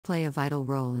play a vital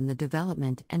role in the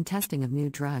development and testing of new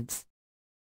drugs.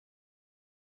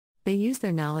 They use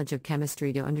their knowledge of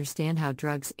chemistry to understand how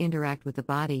drugs interact with the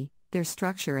body, their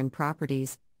structure and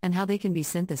properties, and how they can be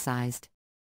synthesized.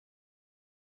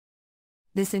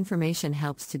 This information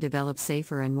helps to develop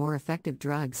safer and more effective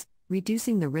drugs,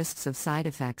 reducing the risks of side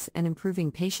effects and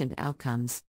improving patient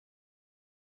outcomes.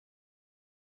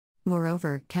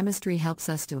 Moreover, chemistry helps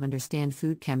us to understand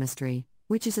food chemistry,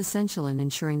 which is essential in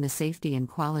ensuring the safety and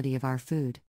quality of our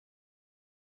food.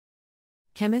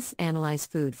 Chemists analyze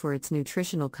food for its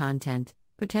nutritional content,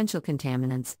 potential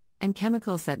contaminants, and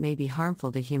chemicals that may be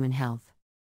harmful to human health.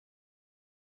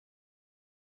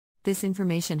 This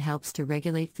information helps to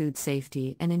regulate food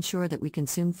safety and ensure that we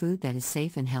consume food that is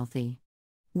safe and healthy.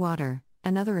 Water,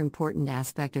 another important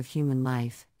aspect of human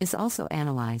life, is also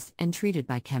analyzed and treated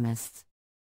by chemists.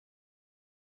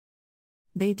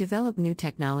 They develop new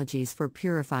technologies for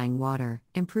purifying water,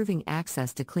 improving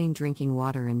access to clean drinking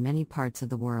water in many parts of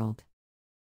the world.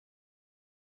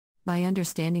 By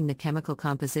understanding the chemical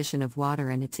composition of water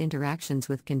and its interactions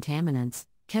with contaminants,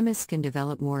 chemists can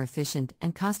develop more efficient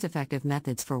and cost-effective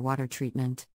methods for water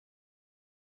treatment.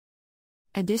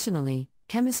 Additionally,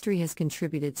 chemistry has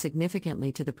contributed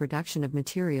significantly to the production of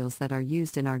materials that are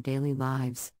used in our daily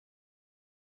lives.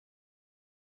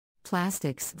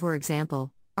 Plastics, for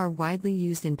example, are widely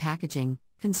used in packaging,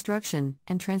 construction,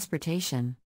 and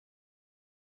transportation.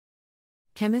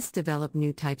 Chemists develop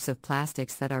new types of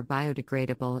plastics that are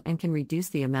biodegradable and can reduce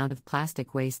the amount of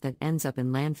plastic waste that ends up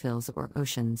in landfills or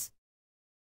oceans.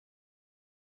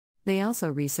 They also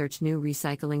research new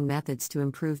recycling methods to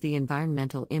improve the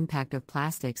environmental impact of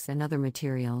plastics and other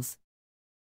materials.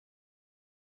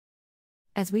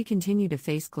 As we continue to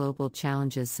face global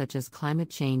challenges such as climate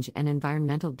change and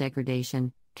environmental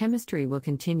degradation, chemistry will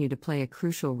continue to play a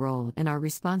crucial role in our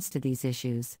response to these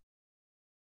issues.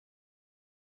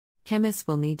 Chemists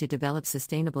will need to develop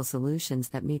sustainable solutions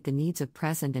that meet the needs of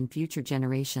present and future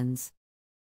generations.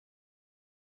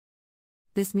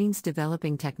 This means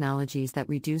developing technologies that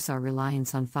reduce our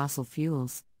reliance on fossil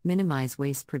fuels, minimize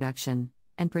waste production,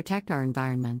 and protect our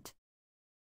environment.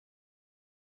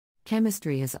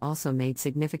 Chemistry has also made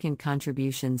significant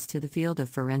contributions to the field of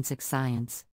forensic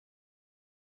science.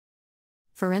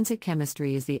 Forensic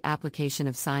chemistry is the application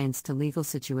of science to legal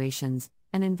situations,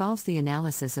 and involves the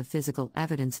analysis of physical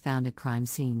evidence found at crime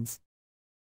scenes.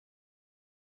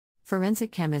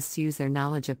 Forensic chemists use their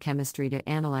knowledge of chemistry to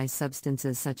analyze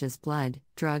substances such as blood,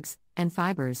 drugs, and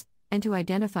fibers, and to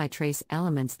identify trace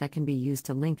elements that can be used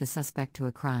to link the suspect to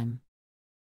a crime.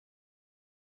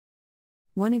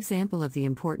 One example of the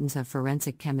importance of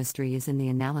forensic chemistry is in the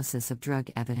analysis of drug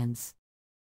evidence.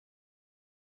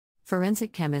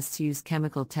 Forensic chemists use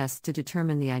chemical tests to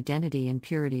determine the identity and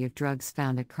purity of drugs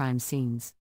found at crime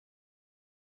scenes.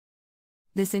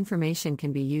 This information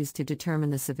can be used to determine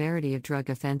the severity of drug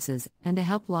offenses and to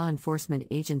help law enforcement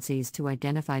agencies to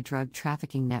identify drug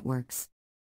trafficking networks.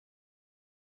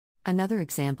 Another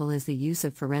example is the use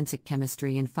of forensic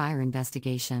chemistry in fire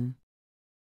investigation.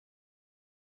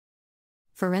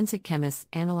 Forensic chemists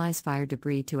analyze fire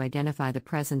debris to identify the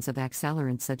presence of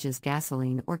accelerants such as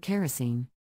gasoline or kerosene.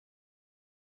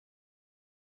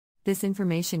 This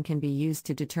information can be used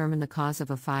to determine the cause of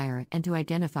a fire and to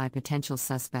identify potential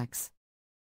suspects.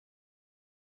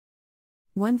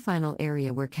 One final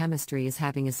area where chemistry is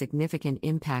having a significant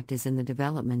impact is in the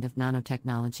development of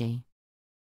nanotechnology.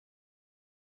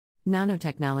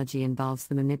 Nanotechnology involves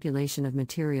the manipulation of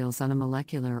materials on a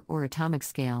molecular or atomic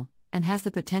scale, and has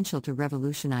the potential to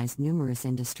revolutionize numerous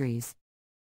industries.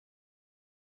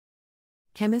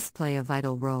 Chemists play a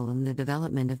vital role in the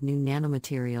development of new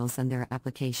nanomaterials and their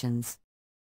applications.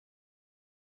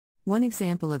 One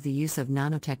example of the use of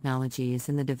nanotechnology is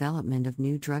in the development of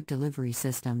new drug delivery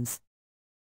systems.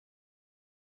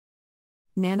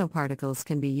 Nanoparticles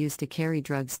can be used to carry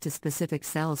drugs to specific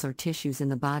cells or tissues in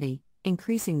the body,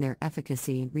 increasing their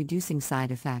efficacy and reducing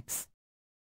side effects.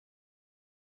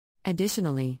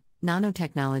 Additionally,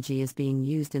 nanotechnology is being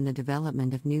used in the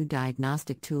development of new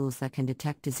diagnostic tools that can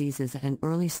detect diseases at an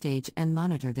early stage and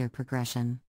monitor their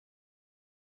progression.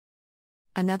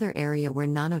 Another area where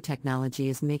nanotechnology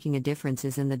is making a difference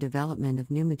is in the development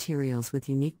of new materials with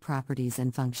unique properties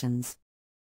and functions.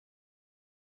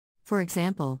 For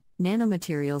example,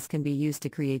 nanomaterials can be used to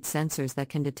create sensors that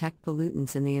can detect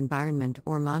pollutants in the environment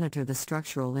or monitor the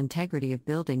structural integrity of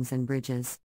buildings and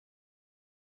bridges.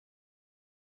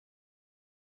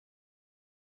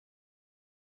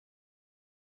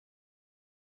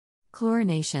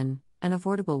 Chlorination, an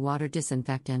affordable water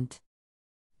disinfectant.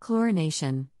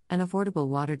 Chlorination, an affordable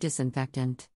water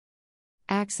disinfectant.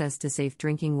 Access to safe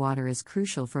drinking water is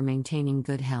crucial for maintaining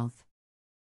good health.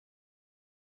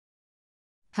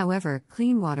 However,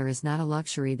 clean water is not a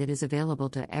luxury that is available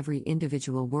to every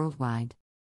individual worldwide.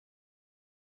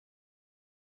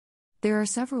 There are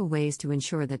several ways to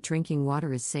ensure that drinking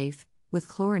water is safe, with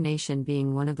chlorination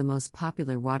being one of the most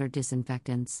popular water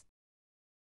disinfectants.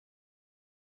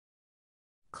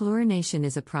 Chlorination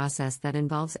is a process that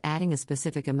involves adding a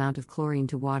specific amount of chlorine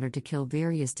to water to kill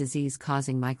various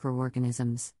disease-causing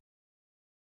microorganisms.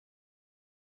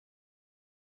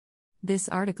 This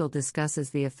article discusses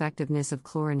the effectiveness of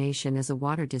chlorination as a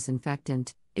water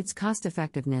disinfectant, its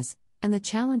cost-effectiveness, and the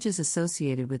challenges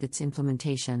associated with its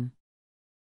implementation.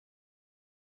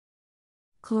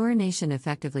 Chlorination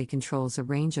effectively controls a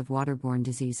range of waterborne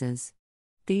diseases.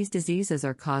 These diseases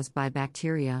are caused by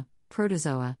bacteria,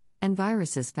 protozoa, and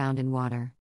viruses found in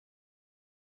water.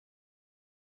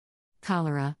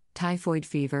 Cholera, typhoid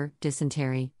fever,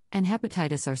 dysentery, and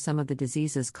hepatitis are some of the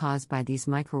diseases caused by these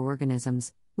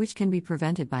microorganisms, which can be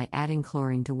prevented by adding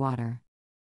chlorine to water.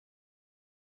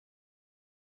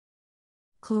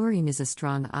 Chlorine is a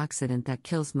strong oxidant that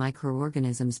kills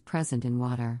microorganisms present in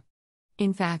water.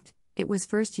 In fact, it was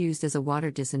first used as a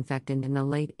water disinfectant in the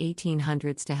late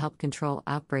 1800s to help control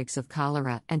outbreaks of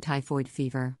cholera and typhoid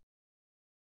fever.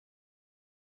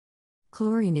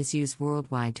 Chlorine is used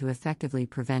worldwide to effectively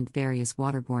prevent various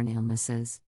waterborne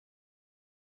illnesses.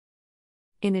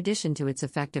 In addition to its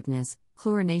effectiveness,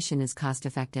 chlorination is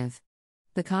cost-effective.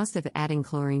 The cost of adding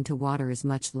chlorine to water is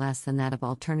much less than that of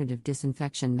alternative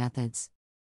disinfection methods.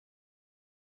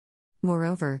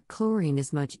 Moreover, chlorine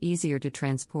is much easier to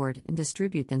transport and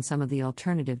distribute than some of the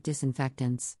alternative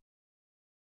disinfectants.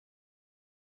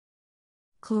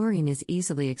 Chlorine is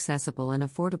easily accessible and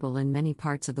affordable in many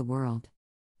parts of the world.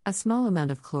 A small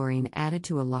amount of chlorine added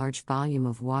to a large volume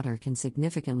of water can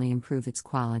significantly improve its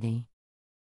quality.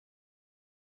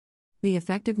 The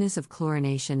effectiveness of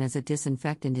chlorination as a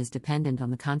disinfectant is dependent on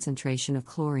the concentration of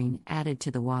chlorine added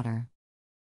to the water.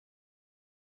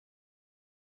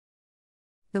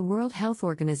 The World Health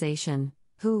Organization,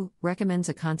 WHO, recommends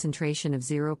a concentration of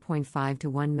 0.5 to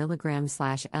 1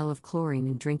 mg/L of chlorine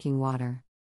in drinking water.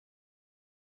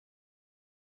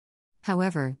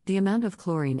 However, the amount of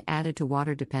chlorine added to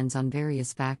water depends on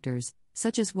various factors,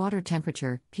 such as water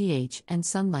temperature, pH, and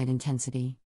sunlight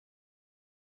intensity.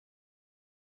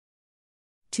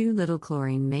 Too little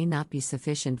chlorine may not be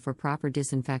sufficient for proper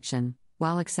disinfection,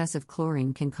 while excessive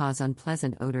chlorine can cause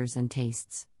unpleasant odors and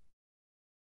tastes.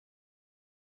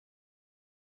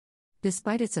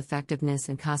 Despite its effectiveness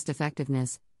and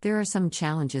cost-effectiveness, there are some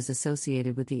challenges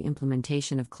associated with the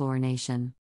implementation of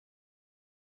chlorination.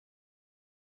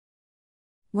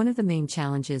 One of the main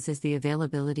challenges is the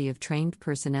availability of trained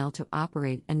personnel to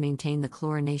operate and maintain the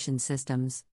chlorination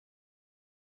systems.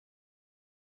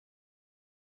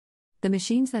 The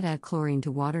machines that add chlorine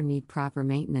to water need proper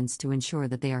maintenance to ensure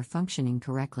that they are functioning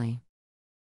correctly.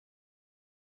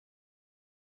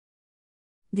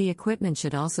 The equipment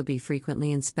should also be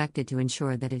frequently inspected to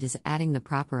ensure that it is adding the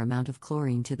proper amount of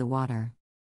chlorine to the water.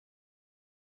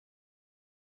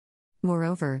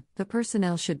 Moreover, the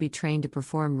personnel should be trained to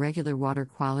perform regular water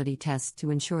quality tests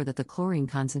to ensure that the chlorine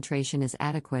concentration is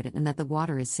adequate and that the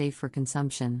water is safe for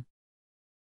consumption.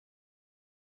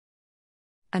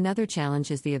 Another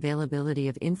challenge is the availability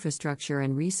of infrastructure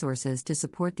and resources to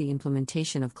support the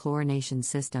implementation of chlorination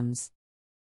systems.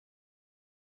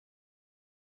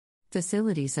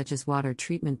 Facilities such as water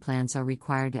treatment plants are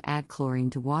required to add chlorine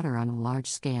to water on a large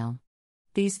scale.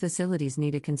 These facilities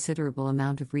need a considerable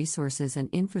amount of resources and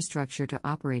infrastructure to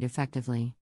operate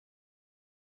effectively.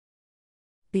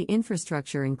 The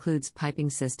infrastructure includes piping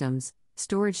systems,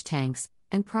 storage tanks,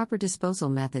 and proper disposal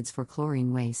methods for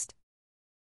chlorine waste.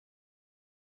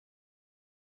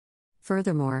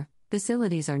 Furthermore,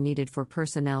 facilities are needed for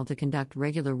personnel to conduct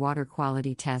regular water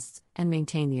quality tests and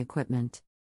maintain the equipment.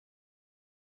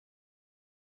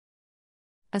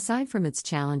 Aside from its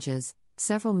challenges,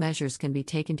 several measures can be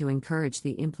taken to encourage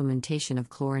the implementation of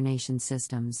chlorination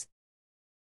systems.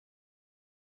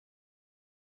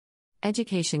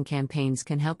 Education campaigns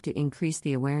can help to increase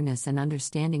the awareness and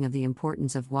understanding of the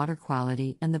importance of water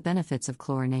quality and the benefits of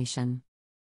chlorination.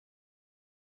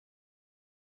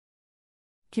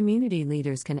 Community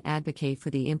leaders can advocate for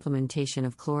the implementation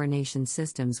of chlorination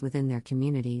systems within their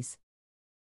communities.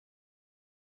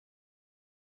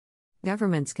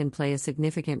 Governments can play a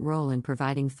significant role in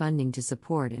providing funding to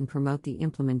support and promote the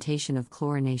implementation of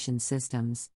chlorination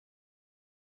systems.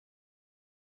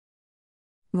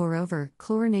 Moreover,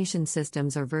 chlorination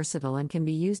systems are versatile and can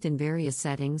be used in various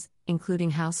settings,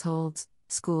 including households,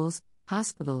 schools,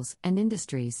 hospitals, and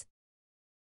industries.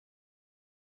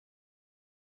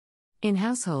 In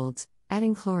households,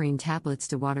 adding chlorine tablets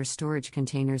to water storage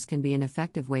containers can be an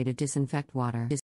effective way to disinfect water.